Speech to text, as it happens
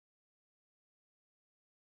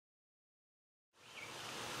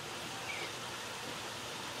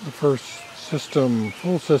the first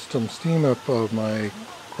full system steam up of my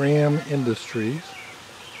Graham Industries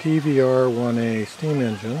TVR-1A steam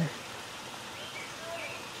engine,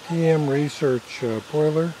 PM Research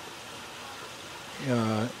boiler,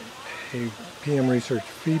 a PM Research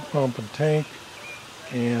feed pump and tank,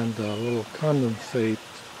 and a little condensate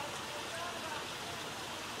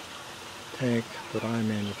tank that I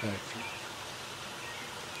manufactured.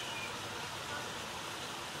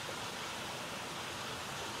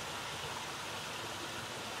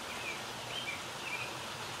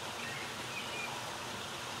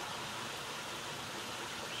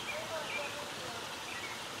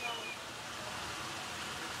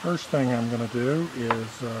 First thing I'm going to do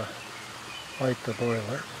is light the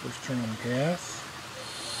boiler. First turn on the gas.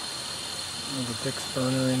 There's a Dix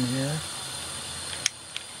burner in here.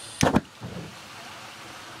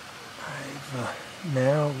 I've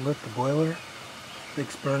now lit the boiler.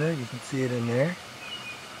 Dix burner, you can see it in there.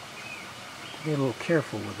 Be a little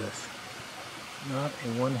careful with this. Not a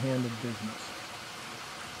one-handed business.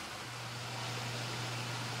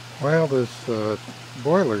 While this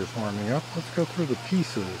boiler is warming up, let's go through the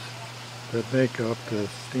pieces that make up the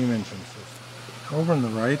steam engine system. Over on the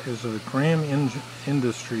right is a Graham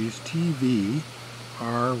Industries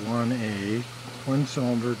TVR-1A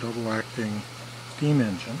twin-cylinder double-acting steam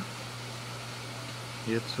engine.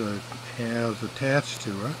 It has attached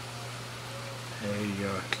to it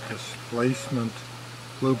a displacement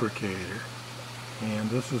lubricator, and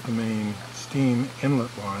this is the main steam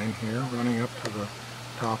inlet line here running up to the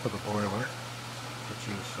top of the boiler, which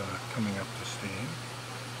is coming up to steam.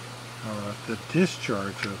 The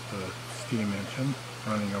discharge of the steam engine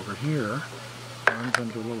running over here runs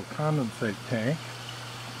into a little condensate tank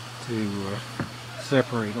to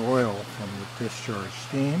separate oil from the discharged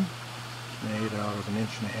steam, made out of an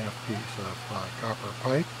 1.5-inch piece of copper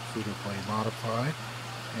pipe, suitably modified,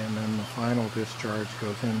 and then the final discharge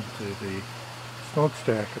goes into the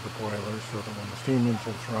smokestack of the boiler, so that when the steam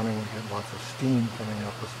engine's running we get lots of steam coming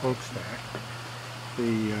out the smokestack.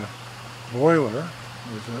 The boiler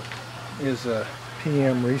is a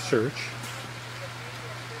PM Research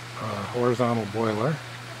horizontal boiler,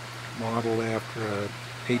 modeled after a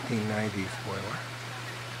 1890s boiler.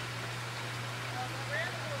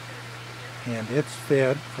 And it's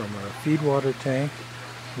fed from a feed water tank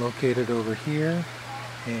located over here,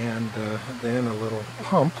 and then a little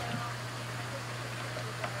pump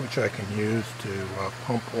which I can use to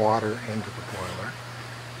pump water into the boiler.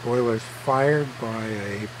 The boiler is fired by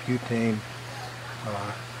a butane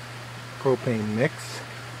propane mix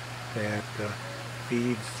that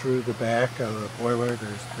feeds through the back of the boiler.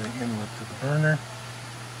 There's the inlet to the burner.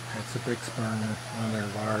 That's a Dix burner, one of their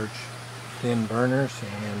large thin burners,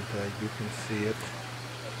 and you can see it,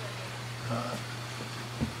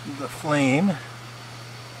 the flame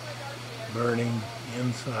burning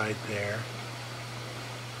inside there,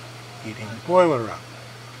 heating the boiler up.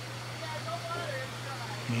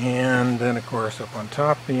 And then of course up on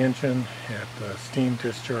top of the engine at the steam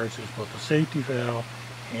discharge is both a safety valve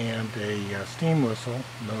and a steam whistle.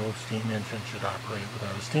 No steam engine should operate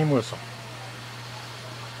without a steam whistle.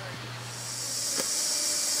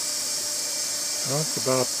 Well, it's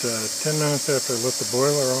about 10 minutes after I lit the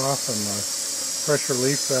boiler off and the pressure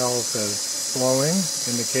relief valve is blowing,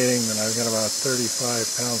 indicating that I've got about 35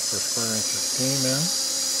 pounds per square inch of steam in.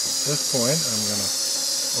 At this point, I'm going to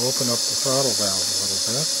open up the throttle valve a little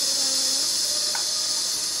bit.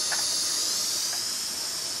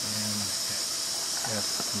 And get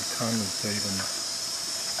some condensate in there.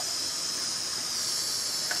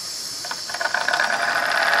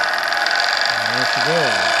 And there she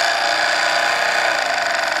goes.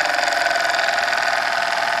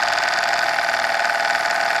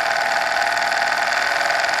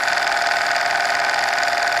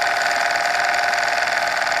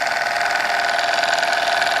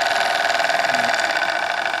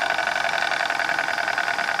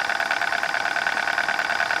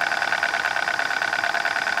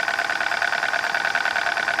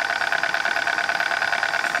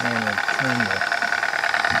 I'm going to turn the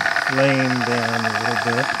flame down a little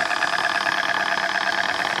bit.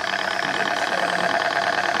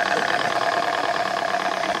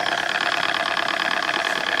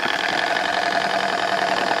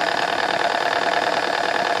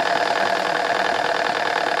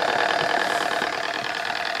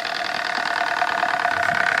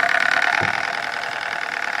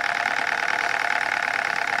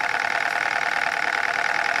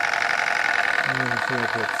 You can see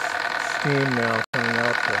it's steam now coming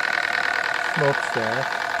out the smokestack.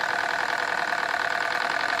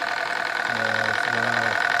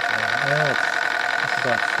 It's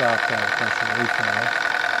about stopped out of pressure relief valve.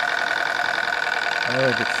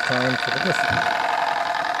 Alright, it's time for the whistle.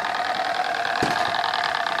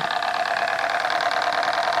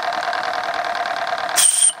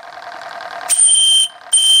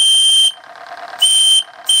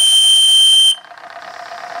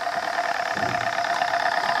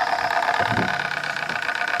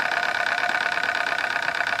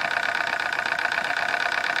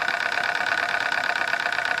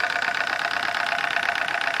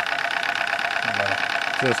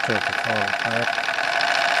 Just have to follow it back.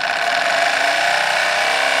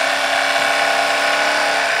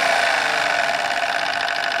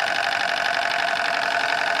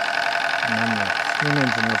 And then the steam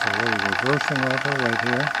engine has a little reversing lever right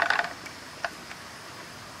here.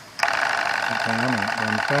 Put down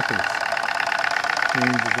and buffers.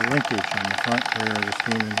 Changes the linkage on the front rear of the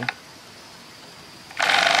steam engine.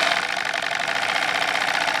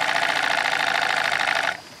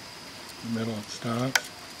 In the middle it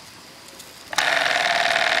stops.